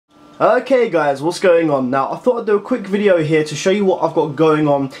Okay guys, what's going on? Now I thought I'd do a quick video here to show you what I've got going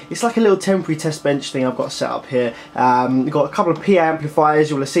on. It's like a little temporary test bench thing I've got set up here. Got a couple of PA amplifiers.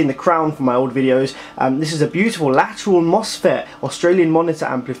 You will have seen the crown from my old videos. This is a beautiful lateral MOSFET Australian monitor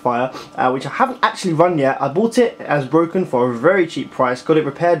amplifier, which I haven't actually run yet. I bought it as broken for a very cheap price. Got it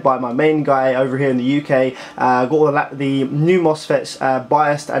repaired by my main guy over here in the UK. Got all the new MOSFETs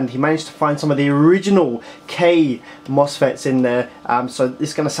biased, and he managed to find some of the original K MOSFETs in there. So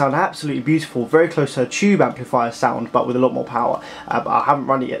it's going to sound absolutely beautiful, very close to a tube amplifier sound, but with a lot more power. But I haven't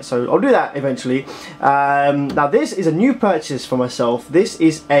run it yet, so I'll do that eventually. Now this is a new purchase for myself. This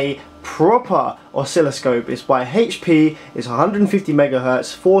is a proper oscilloscope. It's by HP. It's 150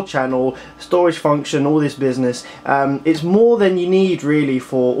 megahertz, 4-channel storage function, all this business. It's more than you need really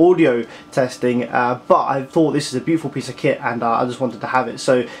for audio testing, but I thought this is a beautiful piece of kit, and I just wanted to have it.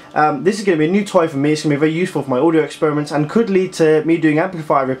 So this is going to be a new toy for me. It's going to be very useful for my audio experiments and could lead to me doing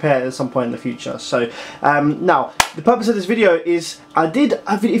amplifier repair at some point in the future. So now the purpose of this video is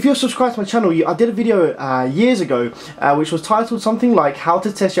if you're subscribed to my channel, I did a video years ago which was titled something like how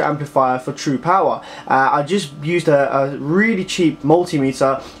to test your amplifier for true power. I just used a really cheap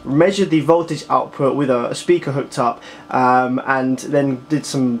multimeter, measured the voltage output with a speaker hooked up, and then did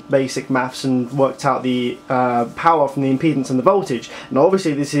some basic maths and worked out the power from the impedance and the voltage. Now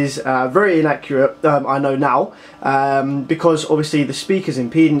obviously this is very inaccurate, I know now, because obviously the speaker's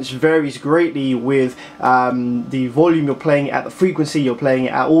impedance varies greatly with the volume you're playing it at, the frequency you're playing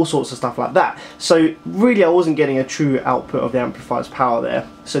it at, all sorts of stuff like that. So really I wasn't getting a true output of the amplifier's power there.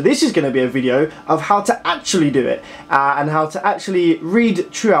 So this is going to be a video of how to actually do it, and how to actually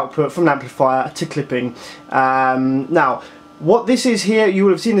read true output from an amplifier to clipping. Now what this is here, you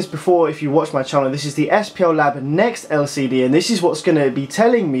will have seen this before if you watch my channel. This is the SPL LAB NExt Lcd, and this is what's going to be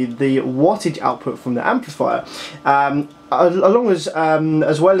telling me the wattage output from the amplifier. Along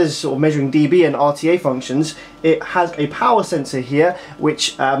as well as sort of measuring dB and RTA functions, it has a power sensor here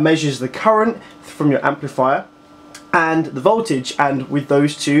which measures the current from your amplifier and the voltage, and with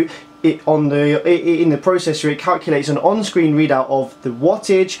those two, in the processor it calculates an on-screen readout of the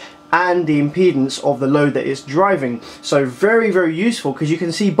wattage and the impedance of the load that it's driving. So very useful, because you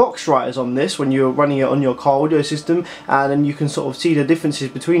can see box writers on this when you're running it on your car audio system, and then you can sort of see the differences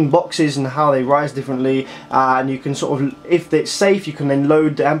between boxes and how they rise differently, and you can sort of, if it's safe, you can then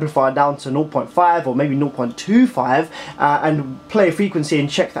load the amplifier down to 0.5 or maybe 0.25 and play a frequency and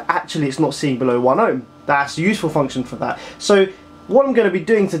check that actually it's not seeing below 1 ohm. That's a useful function for that. So what I'm going to be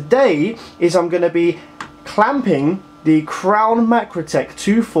doing today is I'm going to be clamping the Crown Macrotech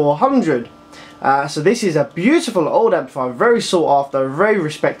 2400. So this is a beautiful old amplifier, very sought after, very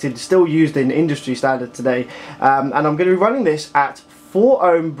respected, still used in industry standard today, and I'm going to be running this at 4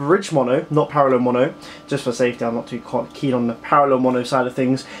 ohm bridge mono, not parallel mono, just for safety. I'm not too keen on the parallel mono side of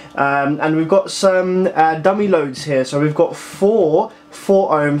things. And we've got some dummy loads here. So we've got 4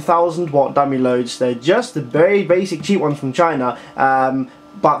 ohm 1000 watt dummy loads. They're just the very basic cheap ones from China,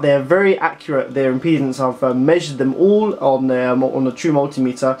 but they're very accurate. Their impedance, I've measured them all on the true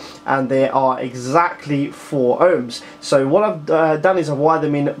multimeter, and they are exactly 4 ohms. So what I've done is I've wired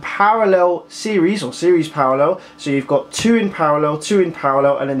them in parallel series, or series parallel. So you've got 2 in parallel, 2 in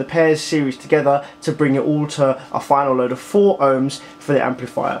parallel, and then the pairs series together to bring it all to a final load of 4 ohms for the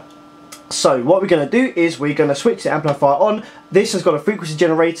amplifier. So what we're going to do is we're going to switch the amplifier on. This has got a frequency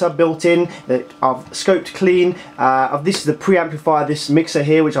generator built in that I've scoped clean. This is the preamplifier, this mixer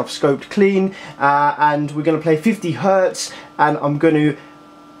here, which I've scoped clean, and we're going to play 50 Hertz, and I'm going to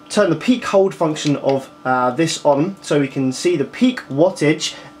turn the peak hold function of this on so we can see the peak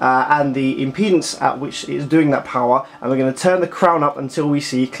wattage and the impedance at which it's doing that power, and we're going to turn the crown up until we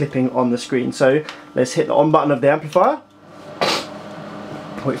see clipping on the screen. So let's hit the on button of the amplifier.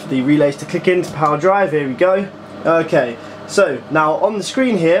 Wait for the relays to click in to power drive. Here we go. Okay, so now on the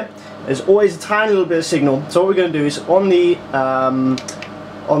screen here there's always a tiny little bit of signal. So what we're going to do is on the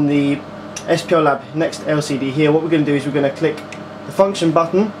SPL LAB NExt Lcd here, what we're going to do is we're going to click the function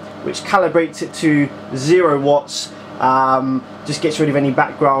button, which calibrates it to 0 watts. Just gets rid of any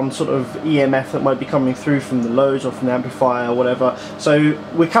background sort of EMF that might be coming through from the loads or from the amplifier or whatever. So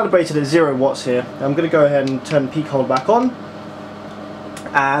we're calibrated at 0 watts here. I'm going to go ahead and turn the peak hold back on,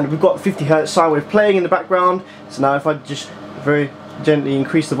 and we've got 50 Hertz sine wave playing in the background. So now if I just very gently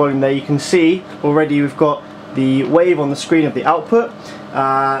increase the volume there, you can see already we've got the wave on the screen of the output.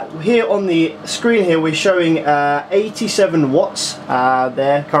 Here on the screen here we're showing 87 watts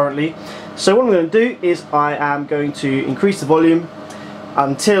there currently. So what I'm going to do is I am going to increase the volume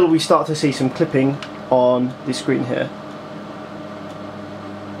until we start to see some clipping on the screen here.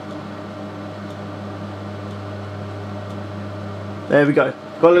 There we go.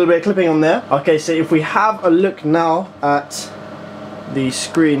 got a little bit of clipping on there. Okay, so if we have a look now at the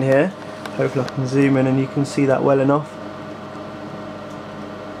screen here, hopefully I can zoom in and you can see that well enough.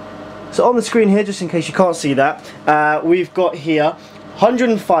 So on the screen here, just in case you can't see that, we've got here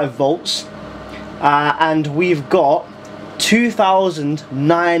 105 volts and we've got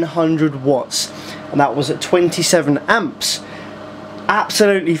 2,900 watts, and that was at 27 amps.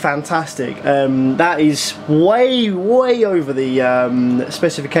 Absolutely fantastic. That is way over the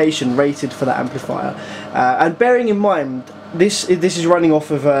specification rated for that amplifier, and bearing in mind this is running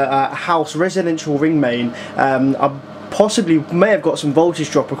off of a house residential ring main. Possibly may have got some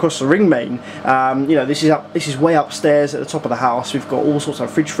voltage drop across the ring main. You know, this is way upstairs at the top of the house. We've got all sorts of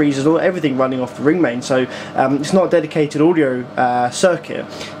fridge freezers, everything running off the ring main. So it's not a dedicated audio circuit.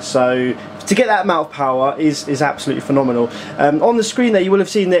 So to get that amount of power is absolutely phenomenal. On the screen there, you will have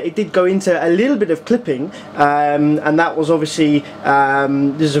seen that it did go into a little bit of clipping, and that was obviously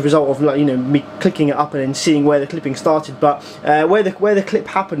as a result of, you know, me clicking it up and then seeing where the clipping started. But where the clip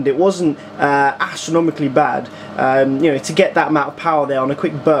happened, it wasn't astronomically bad. You know, to get that amount of power there on a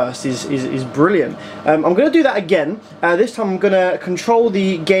quick burst is brilliant. I'm going to do that again. This time I'm going to control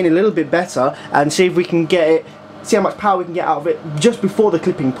the gain a little bit better and see if we can get it. See how much power we can get out of it just before the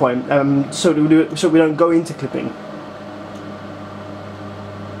clipping point, so we don't go into clipping.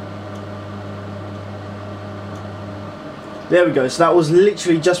 There we go, so that was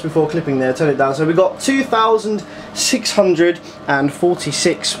literally just before clipping there. Turn it down. So we got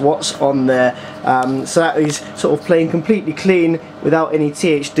 2,646 watts on there. So that is sort of playing completely clean without any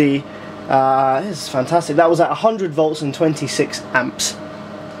THD. This is fantastic. That was at 100 volts and 26 amps.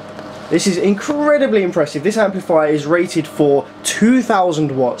 This is incredibly impressive. This amplifier is rated for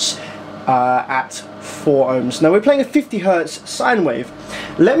 2,000 watts at 4 ohms. Now we're playing a 50 hertz sine wave.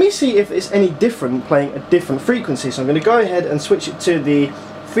 Let me see if it's any different playing a different frequency. So I'm going to go ahead and switch it to the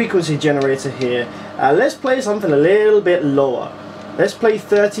frequency generator here. Let's play something a little bit lower. Let's play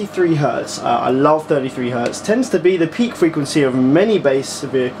 33 hertz. I love 33 hertz. Tends to be the peak frequency of many bass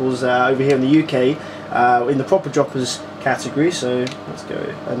vehicles over here in the UK, in the proper droppers category. So let's go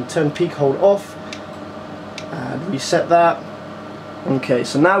and turn peak hold off and reset that. Okay,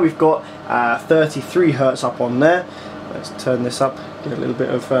 so now we've got 33 hertz up on there. Let's turn this up, get a little bit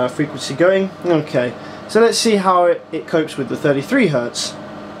of frequency going. Okay, so let's see how it copes with the 33 hertz.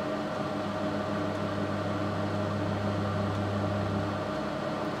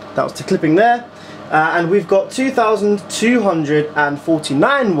 That was to clipping there. And we've got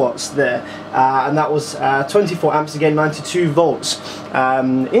 2,249 watts there, and that was 24 amps again, 92 volts.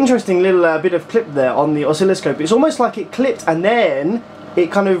 Interesting little bit of clip there on the oscilloscope. It's almost like it clipped and then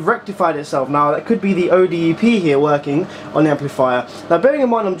it kind of rectified itself. Now that could be the ODEP here working on the amplifier. Now bearing in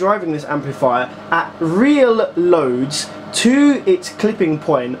mind I'm driving this amplifier at real loads to its clipping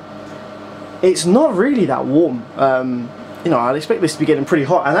point, it's not really that warm. You know, I'd expect this to be getting pretty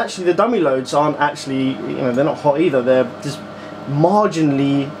hot, and actually the dummy loads aren't actually, you know, they're not hot either. They're just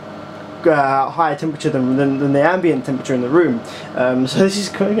marginally higher temperature than the ambient temperature in the room. So this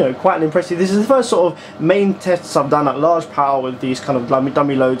is, you know, quite an impressive. This is the first sort of main tests I've done at large power with these kind of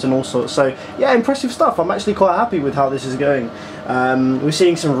dummy loads and all sorts. So yeah, impressive stuff. I'm actually quite happy with how this is going. We're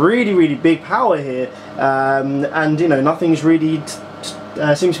seeing some really big power here, and you know, nothing's really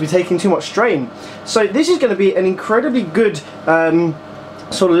seems to be taking too much strain. So this is going to be an incredibly good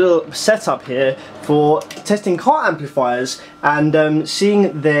sort of little setup here for testing car amplifiers and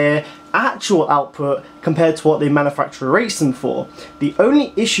seeing their actual output compared to what the manufacturer rates them for. The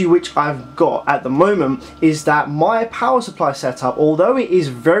only issue which I've got at the moment is that my power supply setup, although it is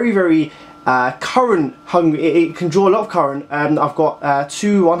very current hungry, it can draw a lot of current. I've got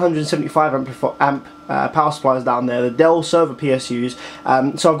two 175 amp power supplies down there, the Dell server PSUs,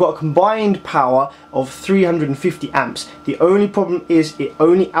 so I've got a combined power of 350 amps. The only problem is it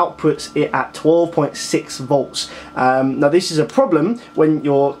only outputs it at 12.6 volts. Now this is a problem when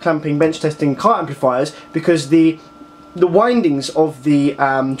you're clamping bench testing car amplifiers, because the windings of the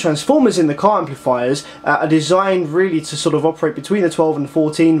transformers in the car amplifiers are designed really to sort of operate between the 12 and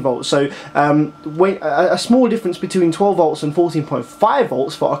 14 volts. So when a small difference between 12 volts and 14.5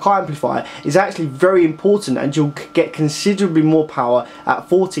 volts for a car amplifier is actually very important, and you'll get considerably more power at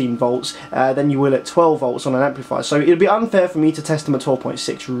 14 volts than you will at 12 volts on an amplifier. So it'll be unfair for me to test them at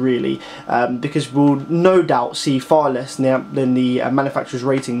 12.6 really, because we'll no doubt see far less than the manufacturer's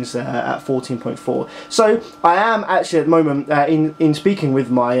ratings at 14.4. So I am actually at the moment in speaking with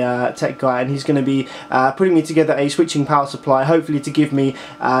my tech guy, and he's going to be putting me together a switching power supply, hopefully to give me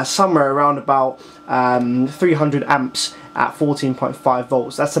somewhere around about 300 amps at 14.5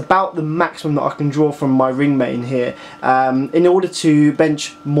 volts. That's about the maximum that I can draw from my ring main here. In order to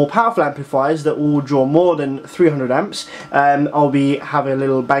bench more powerful amplifiers that will draw more than 300 amps, I'll be having a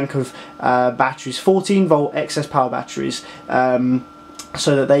little bank of batteries, 14 volt excess power batteries,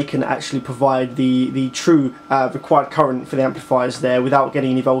 so that they can actually provide the true required current for the amplifiers there without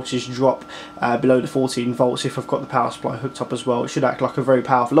getting any voltage drop below the 14 volts. If I've got the power supply hooked up as well, it should act like a very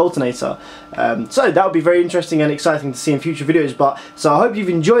powerful alternator. So that would be very interesting and exciting to see in future videos. So I hope you've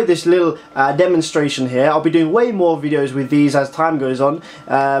enjoyed this little demonstration here. I'll be doing way more videos with these as time goes on.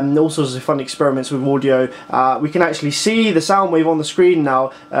 All sorts of fun experiments with audio. We can actually see the sound wave on the screen now,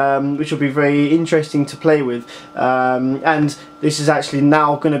 which will be very interesting to play with. And this is actually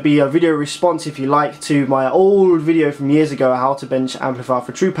now going to be a video response, if you like, to my old video from years ago, how to bench amplifier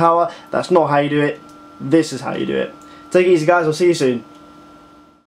for true power. That's not how you do it. This is how you do it. Take it easy, guys. I'll see you soon.